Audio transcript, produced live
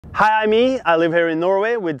Hi, I'm me. I live here in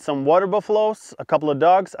Norway with some water buffaloes, a couple of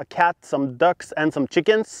dogs, a cat, some ducks and some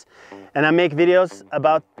chickens. And I make videos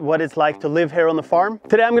about what it's like to live here on the farm.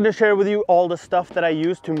 Today I'm going to share with you all the stuff that I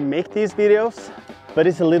use to make these videos. But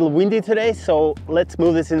it's a little windy today, so let's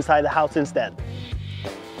move this inside the house instead.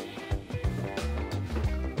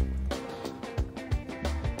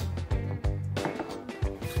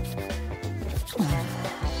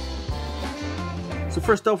 So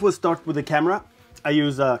first off, we'll start with the camera. I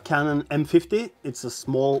use a Canon M50. It's a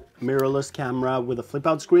small mirrorless camera with a flip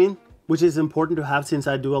out screen, which is important to have since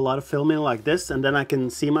I do a lot of filming like this, and then I can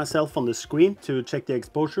see myself on the screen to check the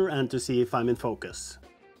exposure and to see if I'm in focus.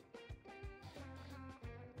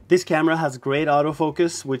 This camera has great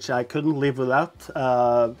autofocus, which I couldn't live without.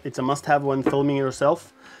 It's a must-have when filming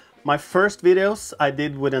yourself. My first videos I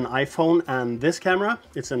did with an iPhone and this camera.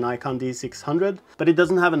 It's a Nikon D600, but it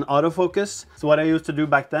doesn't have an autofocus. So what I used to do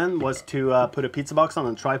back then was to put a pizza box on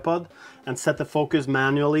a tripod and set the focus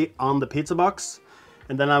manually on the pizza box.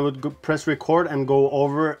 And then I would press record and go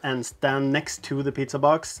over and stand next to the pizza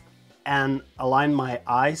box and align my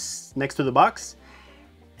eyes next to the box.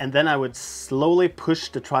 And then I would slowly push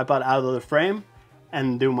the tripod out of the frame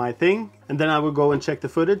and do my thing. And then I would go and check the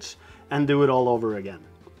footage and do it all over again.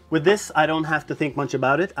 With this, I don't have to think much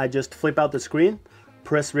about it. I just flip out the screen,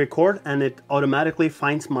 press record, and it automatically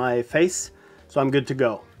finds my face, so I'm good to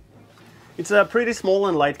go. It's a pretty small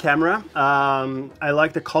and light camera. I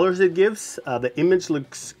like the colors it gives. The image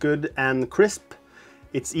looks good and crisp.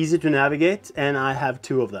 It's easy to navigate, and I have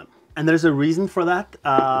two of them. And there's a reason for that.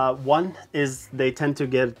 One is they tend to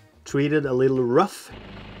get treated a little rough.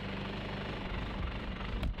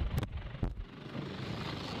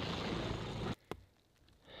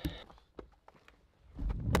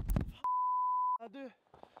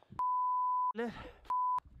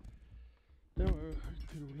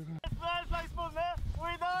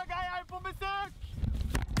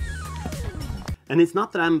 And it's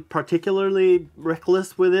not that I'm particularly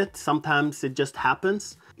reckless with it. Sometimes it just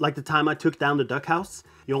happens. Like the time I took down the duck house,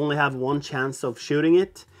 you only have one chance of shooting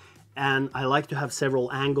it. And I like to have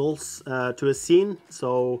several angles to a scene,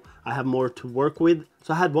 so I have more to work with.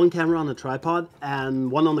 So I had one camera on a tripod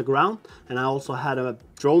and one on the ground, and I also had a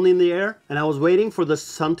drone in the air. And I was waiting for the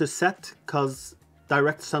sun to set, because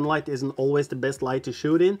direct sunlight isn't always the best light to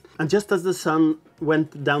shoot in. And just as the sun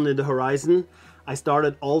went down in the horizon, I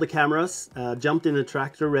started all the cameras, jumped in the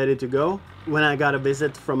tractor ready to go, when I got a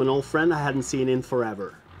visit from an old friend I hadn't seen in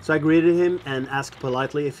forever. So I greeted him and asked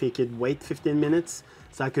politely if he could wait 15 minutes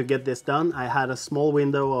so I could get this done. I had a small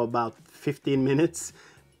window of about 15 minutes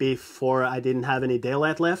before I didn't have any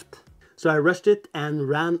daylight left. So I rushed it and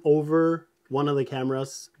ran over one of the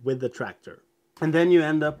cameras with the tractor. And then you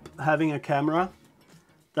end up having a camera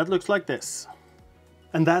that looks like this.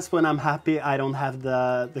 And that's when I'm happy I don't have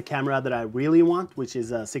the camera that I really want, which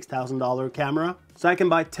is a $6,000 camera. So I can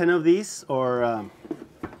buy 10 of these or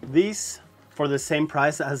these for the same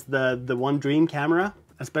price as the one dream camera,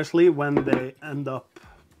 especially when they end up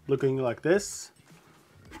looking like this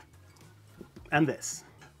and this.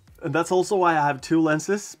 And that's also why I have two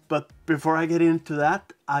lenses. But before I get into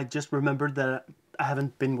that, I just remembered that I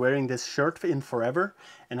haven't been wearing this shirt in forever,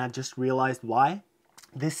 and I just realized why.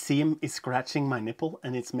 This seam is scratching my nipple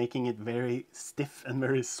and it's making it very stiff and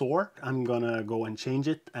very sore. I'm gonna go and change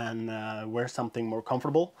it and wear something more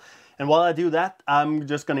comfortable. And while I do that, I'm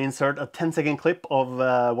just gonna insert a 10-second clip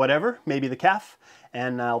of whatever, maybe the calf,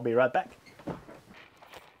 and I'll be right back.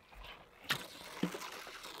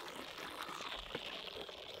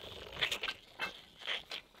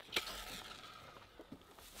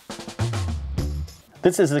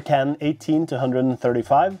 This is a Canon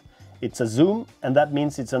 18-135. It's a zoom, and that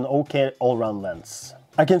means it's an okay all-round lens.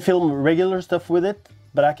 I can film regular stuff with it,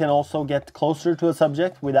 but I can also get closer to a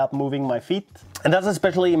subject without moving my feet. And that's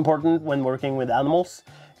especially important when working with animals,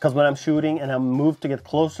 because when I'm shooting and I move to get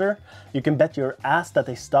closer, you can bet your ass that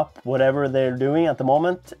they stop whatever they're doing at the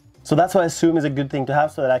moment. So that's why a zoom is a good thing to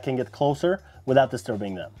have, so that I can get closer without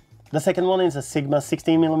disturbing them. The second one is a Sigma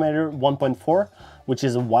 16mm 1.4, which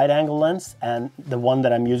is a wide-angle lens, and the one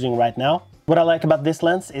that I'm using right now. What I like about this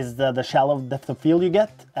lens is the shallow depth of field you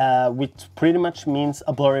get, which pretty much means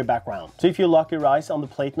a blurry background. So if you lock your eyes on the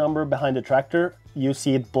plate number behind the tractor, you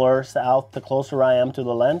see it blurs out the closer I am to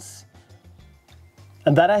the lens.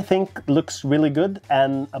 And that, I think, looks really good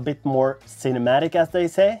and a bit more cinematic, as they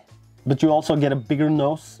say. But you also get a bigger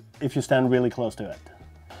nose if you stand really close to it.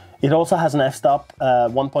 It also has an f-stop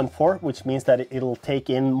 1.4, which means that it'll take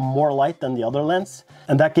in more light than the other lens.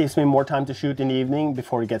 And that gives me more time to shoot in the evening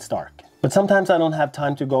before it gets dark. But sometimes I don't have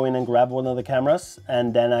time to go in and grab one of the cameras,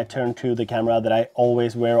 and then I turn to the camera that I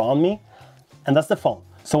always wear on me, and that's the phone.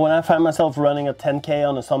 So when I find myself running a 10K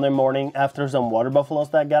on a Sunday morning after some water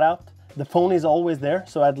buffaloes that got out, the phone is always there,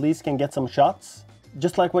 so I at least can get some shots.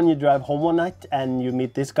 Just like when you drive home one night and you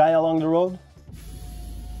meet this guy along the road.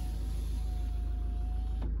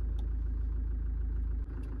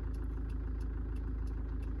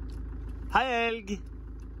 Hi, elg!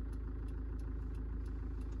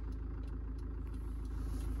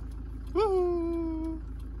 Woohoo!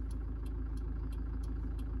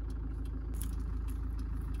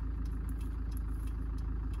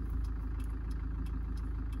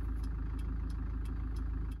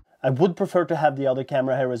 I would prefer to have the other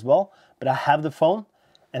camera here as well, but I have the phone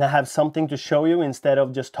and I have something to show you instead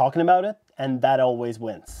of just talking about it, and that always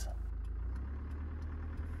wins.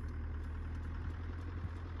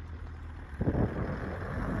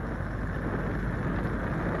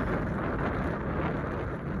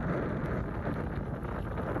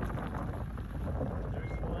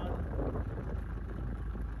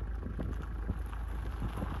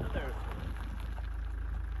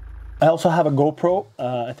 I also have a GoPro,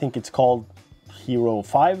 I think it's called Hero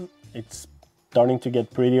 5. It's starting to get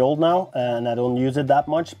pretty old now and I don't use it that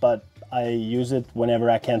much, but I use it whenever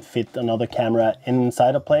I can't fit another camera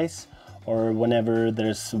inside a place or whenever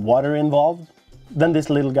there's water involved. Then this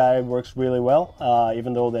little guy works really well,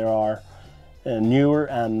 even though there are newer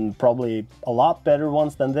and probably a lot better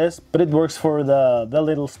ones than this, but it works for the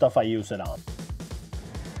little stuff I use it on.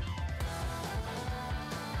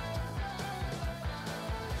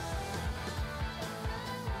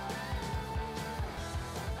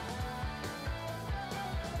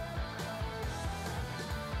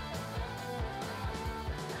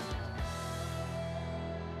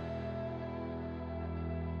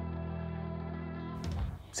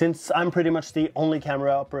 Since I'm pretty much the only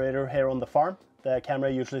camera operator here on the farm, the camera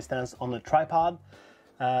usually stands on a tripod.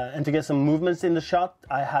 And to get some movements in the shot,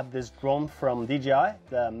 I have this drone from DJI,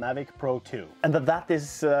 the Mavic Pro 2. And that is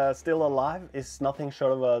still alive is nothing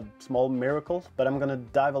short of a small miracle, but I'm gonna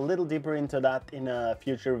dive a little deeper into that in a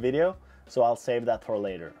future video, so I'll save that for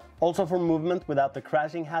later. Also for movement without the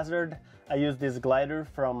crashing hazard, I use this glider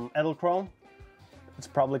from Edelkrone. It's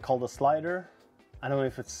probably called a slider. I don't know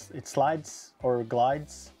if it slides or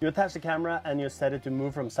glides. You attach the camera and you set it to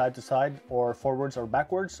move from side to side or forwards or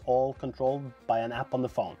backwards, all controlled by an app on the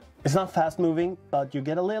phone. It's not fast moving, but you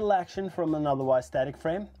get a little action from an otherwise static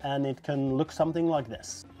frame, and it can look something like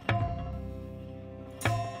this.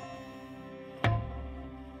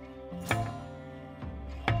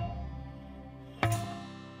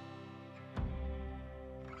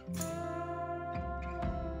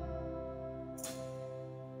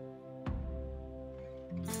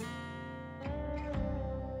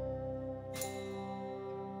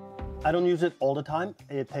 I don't use it all the time,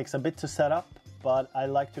 it takes a bit to set up, but I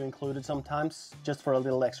like to include it sometimes just for a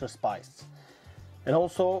little extra spice. And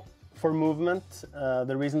also for movement,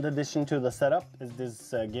 the recent addition to the setup is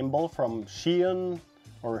this gimbal from Xi'an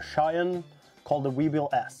called the Weebill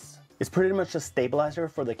S. It's pretty much a stabilizer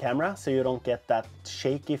for the camera, so you don't get that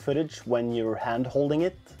shaky footage when you're hand holding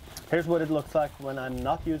it. Here's what it looks like when I'm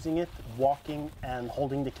not using it, walking and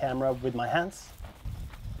holding the camera with my hands.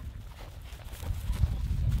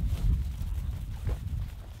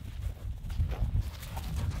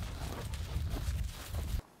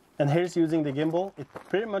 And here's using the gimbal. It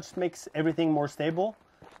pretty much makes everything more stable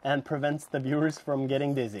and prevents the viewers from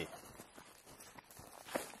getting dizzy.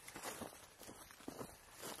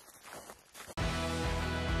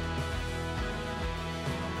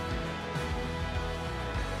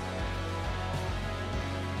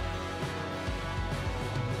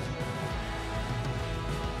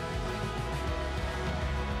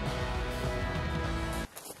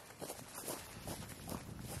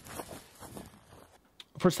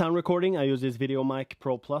 For sound recording, I use this Video Mic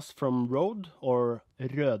Pro Plus from Rode, or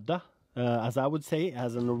Røde, as I would say,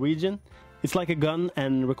 as a Norwegian. It's like a gun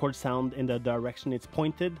and records sound in the direction it's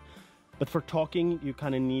pointed, but for talking, you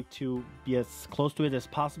kind of need to be as close to it as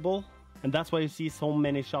possible, and that's why you see so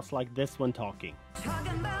many shots like this when talking.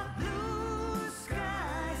 Talking about blue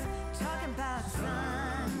skies, talking about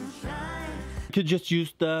sunshine. You could just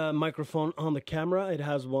use the microphone on the camera. It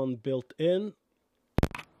has one built in.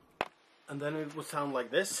 And then it will sound like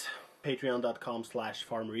this,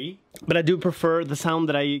 patreon.com/farmery. But I do prefer the sound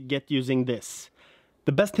that I get using this.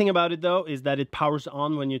 The best thing about it though is that it powers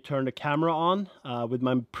on when you turn the camera on. With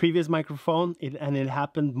my previous microphone, and it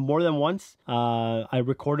happened more than once. I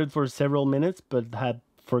recorded for several minutes, but had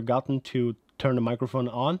forgotten to turn the microphone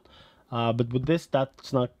on. But with this,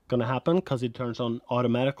 that's not gonna happen because it turns on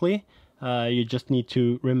automatically. You just need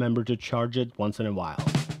to remember to charge it once in a while.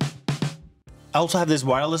 I also have this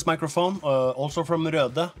wireless microphone, also from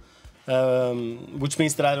Røde. which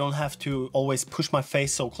means that I don't have to always push my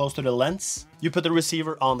face so close to the lens. You put the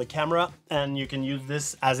receiver on the camera and you can use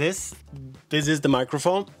this as is. This is the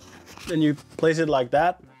microphone, and you place it like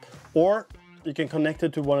that, or you can connect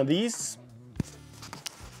it to one of these.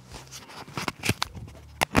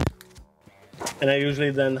 And I usually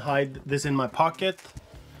then hide this in my pocket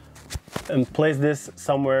and place this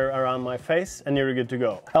somewhere around my face, and you're good to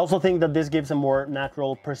go. I also think that this gives a more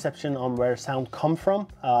natural perception on where sound comes from.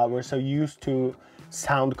 We're so used to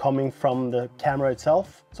sound coming from the camera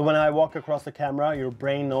itself. So when I walk across the camera, your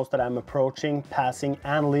brain knows that I'm approaching, passing,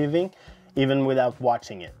 and leaving, even without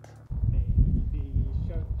watching it.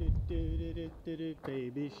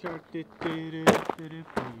 Baby shark, baby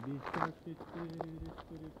shark.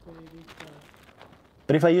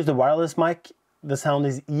 But if I use the wireless mic, the sound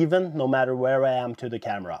is even no matter where I am to the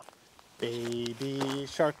camera. Baby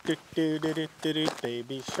shark,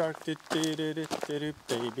 baby shark, baby shark,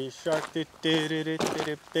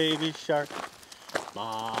 baby shark,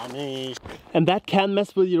 mommy. And that can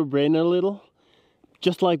mess with your brain a little,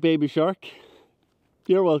 just like Baby Shark.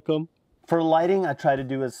 You're welcome. For lighting, I try to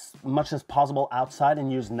do as much as possible outside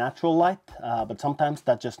and use natural light, but sometimes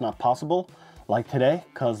that's just not possible. Like today,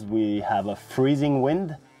 because we have a freezing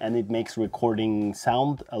wind and it makes recording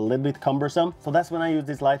sound a little bit cumbersome. So that's when I use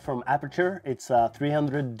this light from Aperture. It's a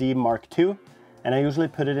 300D Mark II, and I usually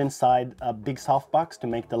put it inside a big softbox to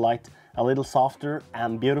make the light a little softer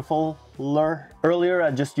and beautifuler. Earlier,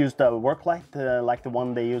 I just used a work light, like the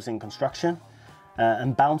one they use in construction,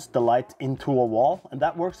 and bounced the light into a wall, and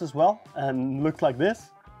that works as well, and looks like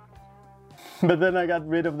this. But then I got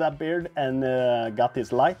rid of that beard and got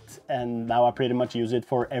this light, and now I pretty much use it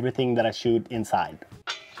for everything that I shoot inside.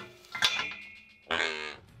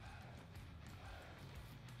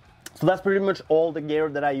 So that's pretty much all the gear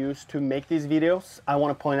that I use to make these videos. I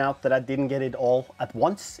want to point out that I didn't get it all at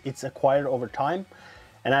once. It's acquired over time.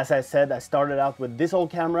 And as I said, I started out with this old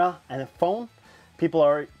camera and a phone. People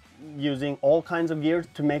are using all kinds of gear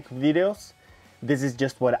to make videos. This is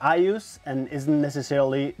just what I use and isn't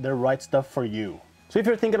necessarily the right stuff for you. So if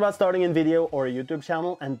you're thinking about starting a video or a YouTube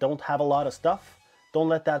channel and don't have a lot of stuff, don't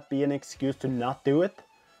let that be an excuse to not do it.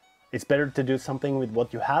 It's better to do something with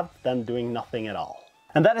what you have than doing nothing at all.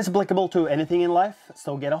 And that is applicable to anything in life.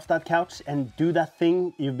 So get off that couch and do that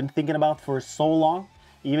thing you've been thinking about for so long.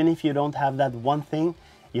 Even if you don't have that one thing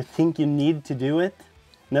you think you need to do it,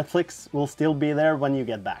 Netflix will still be there when you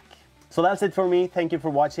get back. So that's it for me. Thank you for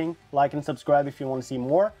watching. Like and subscribe if you want to see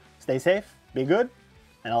more. Stay safe, be good,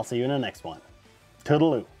 and I'll see you in the next one.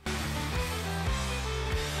 Toodaloo.